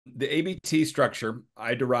The ABT structure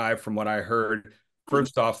I derived from what I heard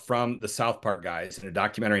first off from the Southpark guys in a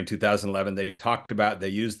documentary in 2011. They talked about, they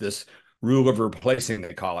used this rule of replacing,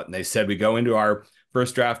 they call it. And they said we go into our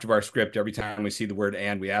first draft of our script. Every time we see the word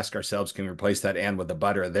and, we ask ourselves, can we replace that and with a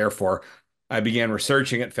but or a therefore? I began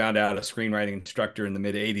researching it, found out a screenwriting instructor in the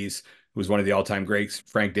mid 80s who was one of the all-time greats,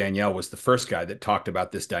 Frank Daniel, was the first guy that talked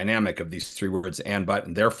about this dynamic of these three words, and, but,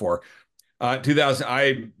 and therefore. 2000,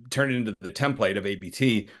 I turned it into the template of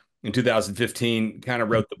ABT in 2015, kind of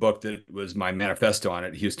wrote the book that was my manifesto on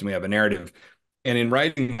it, Houston, We Have a Narrative. And in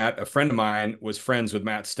writing that, a friend of mine was friends with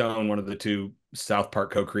Matt Stone, one of the two Southpark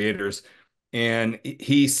co-creators. And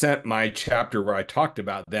he sent my chapter where I talked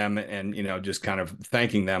about them and, just kind of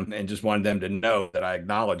thanking them and just wanted them to know that I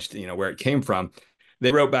acknowledged, where it came from.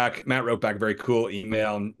 Matt wrote back a very cool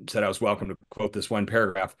email and said I was welcome to quote this one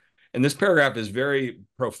paragraph. And this paragraph is very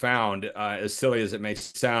profound, as silly as it may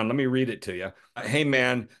sound. Let me read it to you. Hey,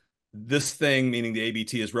 man, this thing, meaning the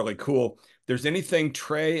ABT, is really cool. There's anything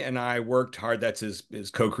Trey and I worked hard, that's his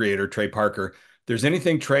co-creator, Trey Parker. There's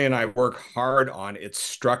anything Trey and I work hard on, it's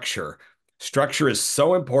structure. Structure is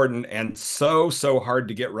so important and so hard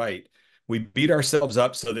to get right. We beat ourselves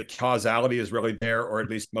up so that causality is really there, or at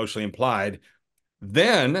least mostly implied.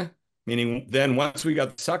 Meaning once we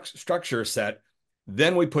got the structure set,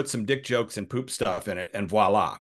 then we put some dick jokes and poop stuff in it, and voila.